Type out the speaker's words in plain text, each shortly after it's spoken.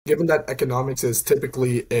Given that economics is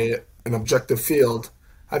typically an objective field,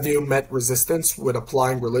 have you met resistance with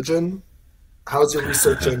applying religion? How has your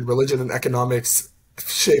research in religion and economics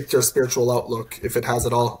shaped your spiritual outlook, if it has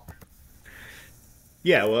at all?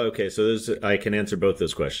 Yeah, well, okay. So I can answer both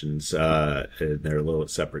those questions. And they're a little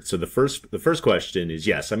separate. So the first question is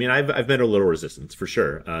yes. I mean, I've met a little resistance for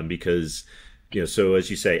sure, because so as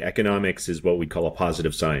you say, economics is what we call a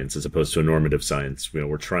positive science as opposed to a normative science.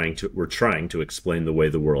 We're trying to explain the way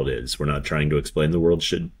the world is. We're not trying to explain the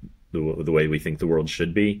way we think the world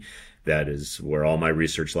should be. That is where all my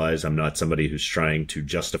research lies. I'm not somebody who's trying to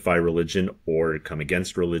justify religion or come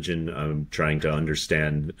against religion. I'm trying to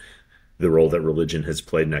understand the role that religion has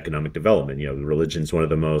played in economic development. Religion is one of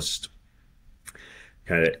the most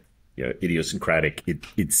kind of idiosyncratic.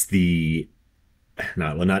 It's the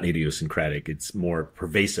not idiosyncratic. It's more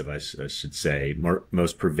pervasive, I should say,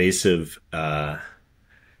 most pervasive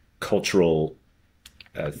cultural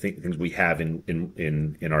things we have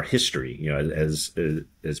in our history.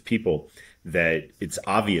 As people, that it's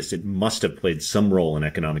obvious it must have played some role in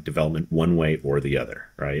economic development one way or the other,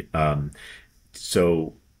 right?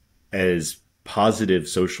 So as positive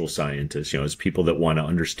social scientists, as people that want to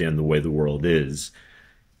understand the way the world is,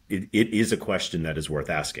 it is a question that is worth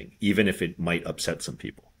asking, even if it might upset some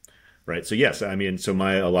people, right? So yes, I mean,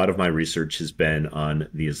 a lot of my research has been on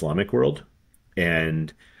the Islamic world,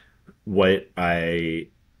 and what I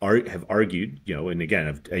have argued, and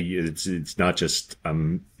again, it's not just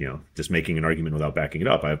just making an argument without backing it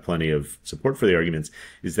up. I have plenty of support for the arguments.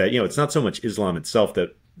 Is that it's not so much Islam itself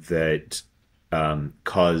that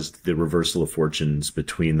caused the reversal of fortunes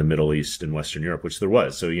between the Middle East and Western Europe, which there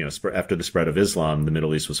was. So, after the spread of Islam, the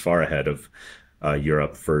Middle East was far ahead of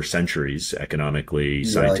Europe for centuries, economically,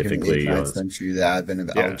 Yeah, like in the 8th, scientifically. ninth century, the advent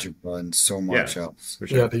of Yeah, algebra and so yeah, much else. for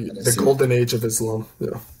Yeah, sure. the golden age of Islam.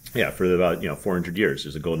 Yeah. Yeah, for about 400 years,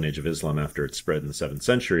 there's a golden age of Islam after it spread in the 7th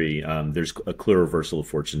century. There's a clear reversal of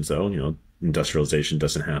fortunes, though. Industrialization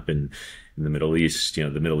doesn't happen in the Middle East. The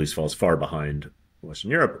Middle East falls far behind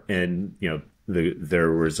Western Europe, and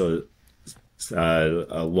there was a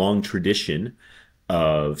long tradition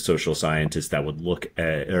of social scientists that would look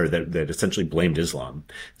at, or that essentially blamed Islam,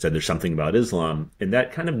 said there's something about Islam, and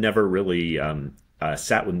that kind of never really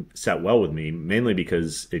sat well with me, mainly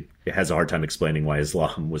because it has a hard time explaining why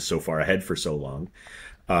Islam was so far ahead for so long.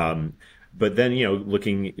 But then,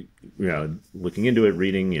 looking into it,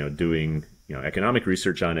 reading, doing, economic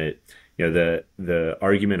research on it, the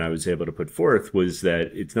argument I was able to put forth was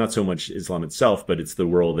that it's not so much Islam itself, but it's the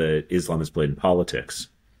role that Islam has played in politics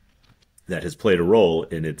that has played a role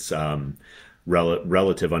in its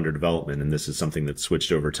relative underdevelopment. And this is something that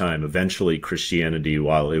switched over time. Eventually, Christianity,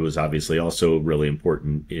 while it was obviously also really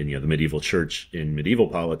important in the medieval church in medieval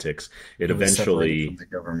politics, It was separated from the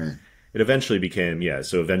government. it eventually became, yeah.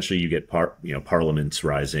 So eventually you get parliaments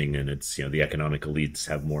rising, and it's the economic elites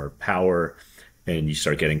have more power, and you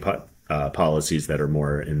start getting policies that are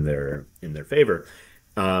more in their favor.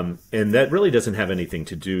 And that really doesn't have anything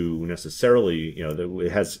to do necessarily,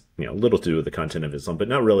 it has, little to do with the content of Islam, but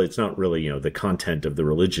not really, it's not really, the content of the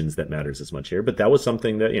religions that matters as much here. But that was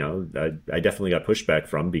something that, I definitely got pushback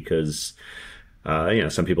from because,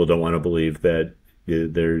 some people don't want to believe that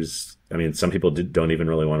some people don't even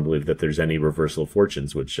really want to believe that there's any reversal of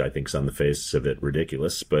fortunes, which I think is on the face of it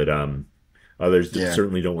ridiculous. But, others Yeah,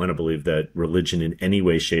 certainly don't want to believe that religion in any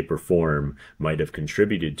way, shape, or form might have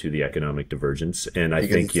contributed to the economic divergence. And I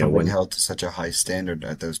because think, it's something held to such a high standard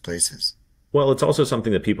at those places. well, it's also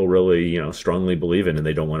something that people really, strongly believe in, and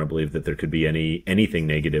they don't want to believe that there could be anything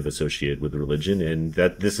negative associated with religion. And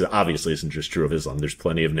that this is obviously isn't just true of Islam. There's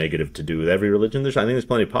plenty of negative to do with every religion. I think there's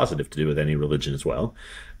plenty of positive to do with any religion as well.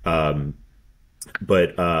 Um,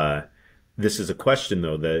 but this is a question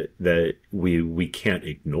though that we can't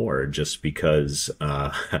ignore just because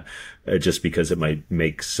it might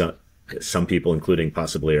make some people, including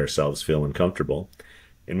possibly ourselves, feel uncomfortable.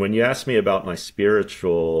 And when you ask me about my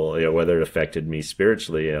spiritual, whether it affected me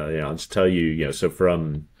spiritually, I'll just tell you,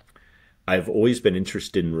 I've always been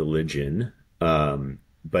interested in religion,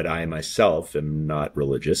 but I myself am not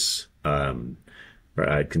religious. Or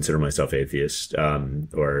I'd consider myself atheist,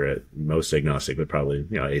 or most agnostic, but probably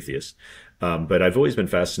atheist. But I've always been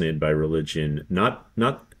fascinated by religion,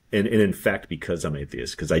 and in fact because I'm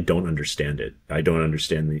atheist, because I don't understand it. I don't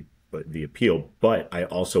understand the appeal, but I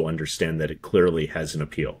also understand that it clearly has an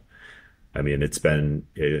appeal. I mean, it's been,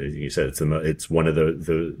 you said, it's one of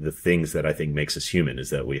the things that I think makes us human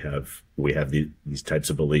is that we have these types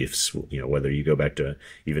of beliefs, whether you go back to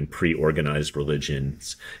even pre-organized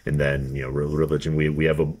religions and then, religion, we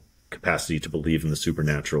have a capacity to believe in the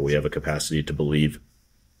supernatural. We have a capacity to believe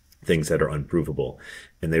things that are unprovable,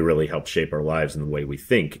 and they really help shape our lives and the way we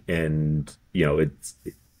think. And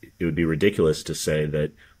it would be ridiculous to say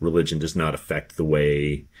that religion does not affect the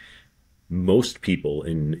way most people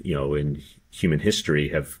in human history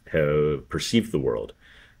have perceived the world.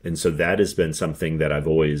 And so that has been something that I've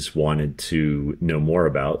always wanted to know more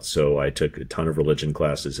about. So I took a ton of religion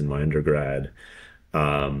classes in my undergrad.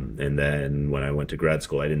 And then when I went to grad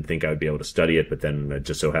school, I didn't think I would be able to study it, but then it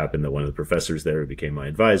just so happened that one of the professors there who became my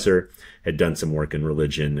advisor had done some work in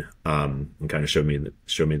religion, and kind of showed me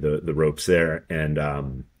the ropes there.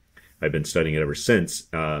 And, I've been studying it ever since.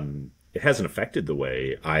 It hasn't affected the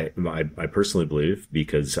way I personally believe,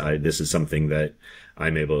 because this is something that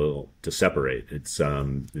I'm able to separate. It's,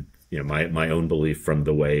 my own belief from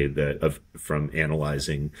the way from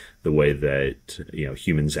analyzing the way that,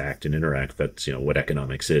 humans act and interact. That's, what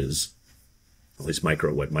economics is, at least what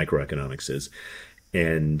microeconomics is.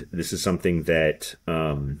 And this is something that,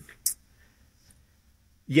 I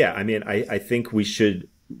think we should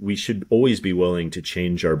always be willing to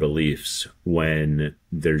change our beliefs when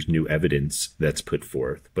there's new evidence that's put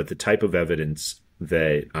forth. But the type of evidence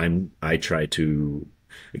that I try to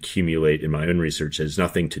accumulate in my own research has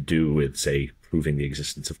nothing to do with, say, proving the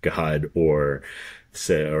existence of God, or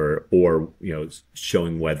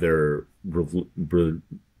showing whether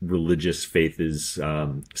religious faith is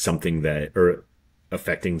something that, or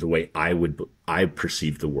affecting the way I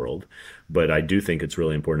perceive the world. But I do think it's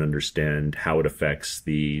really important to understand how it affects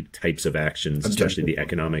the types of actions, especially the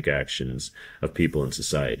economic actions of people and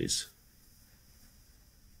societies.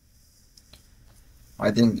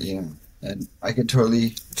 I think, yeah, and we can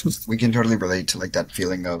totally relate to like that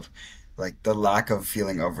feeling of like the lack of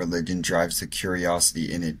feeling of religion drives the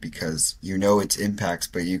curiosity in it, because its impacts,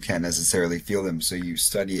 but you can't necessarily feel them. So you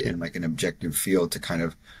study it in like an objective field to kind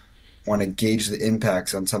of want to gauge the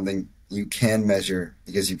impacts on something you can measure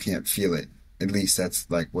because you can't feel it. At least that's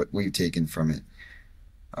like what we've taken from it.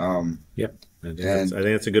 Yeah, I think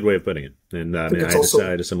that's a good way of putting it. And I think it's also, I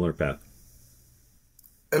had a similar path.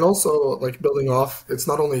 and also like building off, it's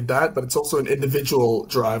not only that, but it's also an individual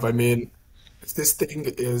drive. I mean, if this thing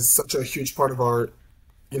is such a huge part of our,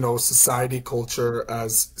 society culture,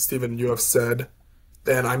 as Stephen, you have said,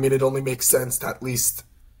 then I mean, it only makes sense to at least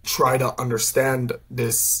try to understand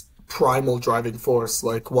this primal driving force.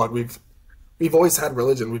 Like what we've always had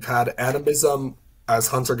religion. We've had animism as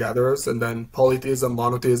hunter gatherers, and then polytheism,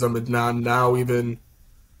 monotheism, and now even,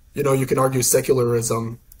 you can argue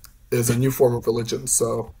secularism is a new form of religion.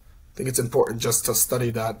 So I think it's important just to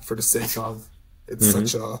study that for the sake of it's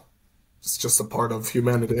just a part of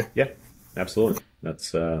humanity. Yeah, absolutely.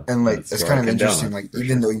 That's And like that's it's where I kind of came down interesting, on, like for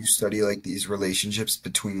even sure. though you study like these relationships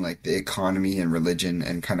between like the economy and religion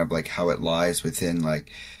and kind of like how it lies within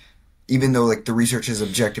like, even though like the research is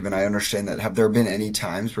objective and I understand that, have there been any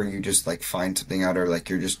times where you just like find something out, or like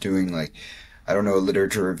you're just doing like, I don't know, a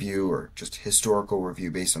literature review or just historical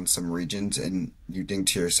review based on some regions, and you think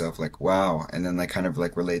to yourself like, wow, and then like kind of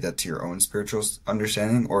like relate that to your own spiritual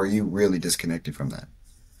understanding, or are you really disconnected from that?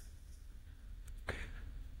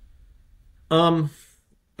 Um,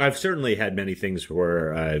 I've certainly had many things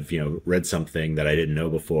where I've, read something that I didn't know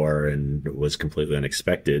before and it was completely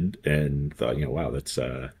unexpected, and thought, wow, that's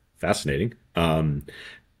fascinating.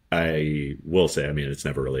 I will say, I mean, it's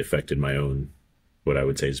never really affected what I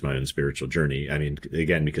would say is my own spiritual journey. I mean,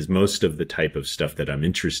 again, because most of the type of stuff that I'm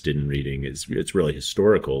interested in reading it's really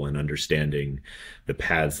historical, and understanding the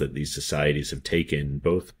paths that these societies have taken,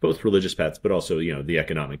 both religious paths, but also, the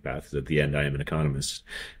economic paths. At the end, I am an economist,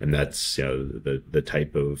 and that's, the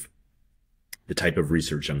type of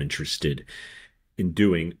research I'm interested in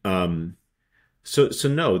doing. So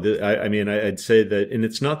no, I mean, I'd say that, and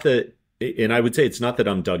it's not that, and I would say it's not that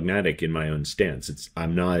I'm dogmatic in my own stance.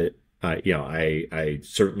 I'm not, I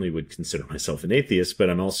certainly would consider myself an atheist, but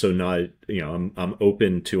I'm also not, I'm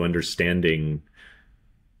open to understanding,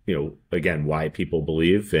 again, why people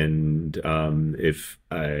believe. And, if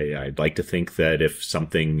I'd like to think that if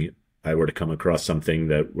I were to come across something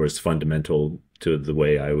that was fundamental to the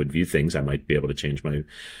way I would view things, I might be able to change my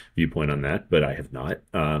viewpoint on that, but I have not.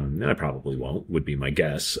 And I probably won't, would be my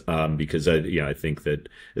guess. Because I think that,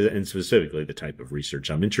 and specifically the type of research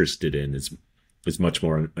I'm interested in is much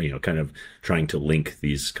more, kind of trying to link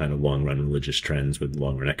these kind of long run religious trends with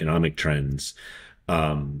long run economic trends.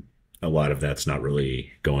 A lot of that's not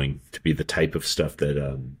really going to be the type of stuff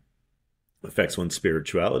that, affects one's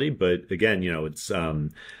spirituality. But again,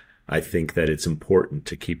 I think that it's important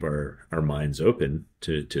to keep our minds open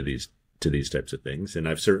to these types of things. And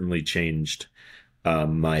I've certainly changed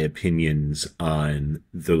my opinions on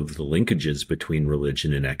the linkages between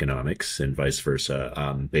religion and economics and vice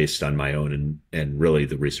versa, based on my own and really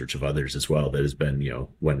the research of others as well. That has been,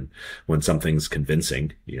 when something's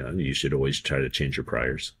convincing, you should always try to change your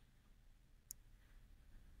priors.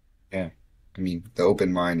 Yeah. I mean, the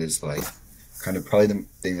open mind is like kind of probably the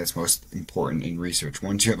thing that's most important in research.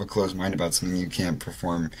 Once you have a closed mind about something, you can't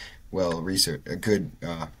perform well research, a good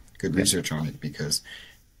Yeah. research on it because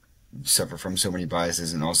you suffer from so many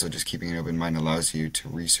biases, and also just keeping an open mind allows you to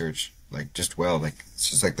research like just well, like it's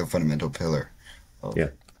just like the fundamental pillar of Yeah.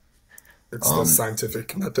 It's the um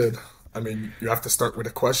scientific method. I mean, you have to start with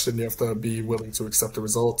a question. You have to be willing to accept the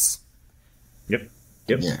results. Yep.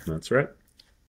 Yep. yeah. That's right.